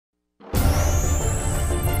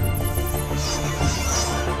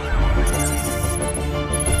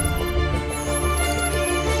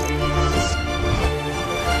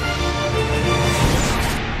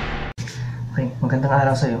Magandang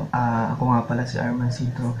araw sa iyo. Ako nga pala si Armand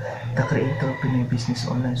Sidro, the creator of Pinoy Business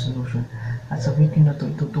Online Solution. At sa video na to,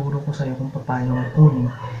 ituturo ko sa iyo kung paano kunin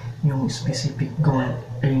yung specific goal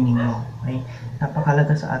earning mo. Okay?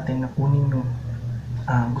 Napakalaga sa atin na kunin yung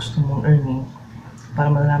gusto mong earning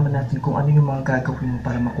para malalaman natin kung ano yung mga gagawin mo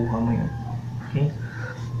para makuha mo yun. Okay?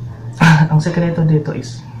 Ang sekreto dito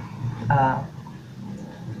is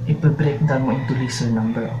ipa-breakdown mo into lesser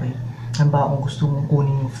number. Okay? Halimbawa, kung gusto mong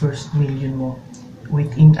kunin yung first million mo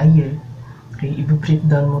within a year, okay,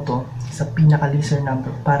 i-breakdown mo to sa pinaka-lesser number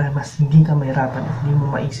para mas hindi ka mahirapan at hindi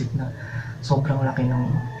mo maisip na sobrang laki ng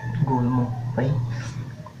goal mo. Okay?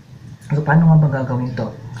 So, paano nga ba gagawin to?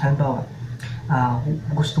 Halimbawa,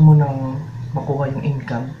 gusto mo nang makuha yung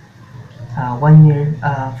income, 1 year,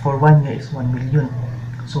 for 1 year is 1 million.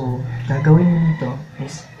 So, gagawin mo nito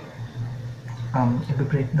is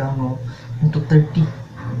i-breakdown mo into 12.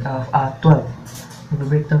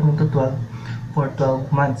 I-breakdown mo into 12 for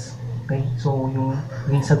 12 months. Okay? So, yung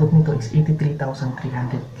sagot nito is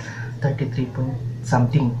 83,333 point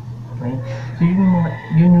something. Okay? So, yun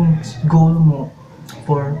yung goal mo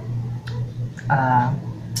for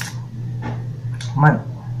month.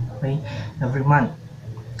 Okay? Every month.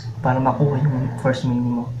 Para makuha yung first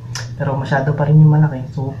million mo. Pero masyado pa rin yung malaki.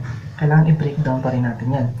 So, kailangan i-breakdown pa rin natin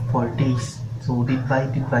yan for days. So,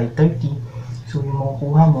 divided by 30. So, yung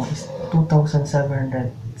makukuha mo is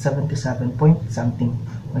 2,777 point something.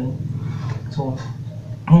 Okay? So,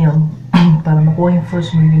 ngayon, para makuha yung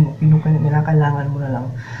first million mo, kailangan mo na lang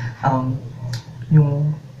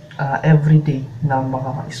yung everyday na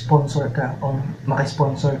maka-sponsor ka o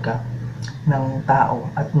maka-sponsor ka ng tao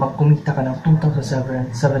at magkumita ka ng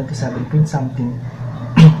 2,777 point something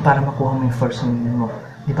para makuha mo yung first million mo.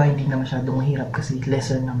 Di ba, hindi na masyadong mahirap kasi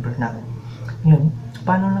lesser number na. Ngayon,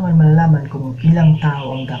 paano naman malalaman kung ilang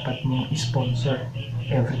tao ang dapat mong sponsor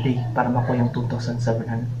everyday para makuha yung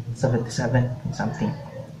 2,777 something.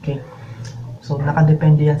 Okay? So,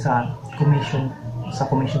 nakadepende yan sa commission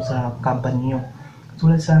sa company nyo.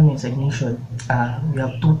 Tulad sa amin, sa Ignition, we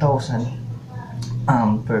have 2,000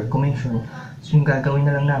 per commission. So, yung gagawin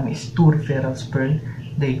na lang namin is 2 referrals per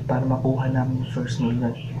day para makuha namin yung first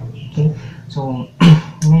million. Okay? So,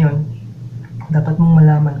 ngayon, dapat mong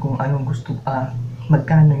malaman kung anong gusto,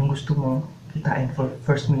 magkano yung gusto mong kitain for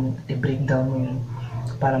first million at i-breakdown mo yun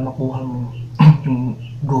para makuha mo yung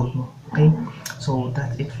goal mo. Okay? So,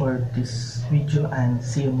 that's it for this video and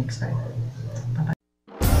see you next time.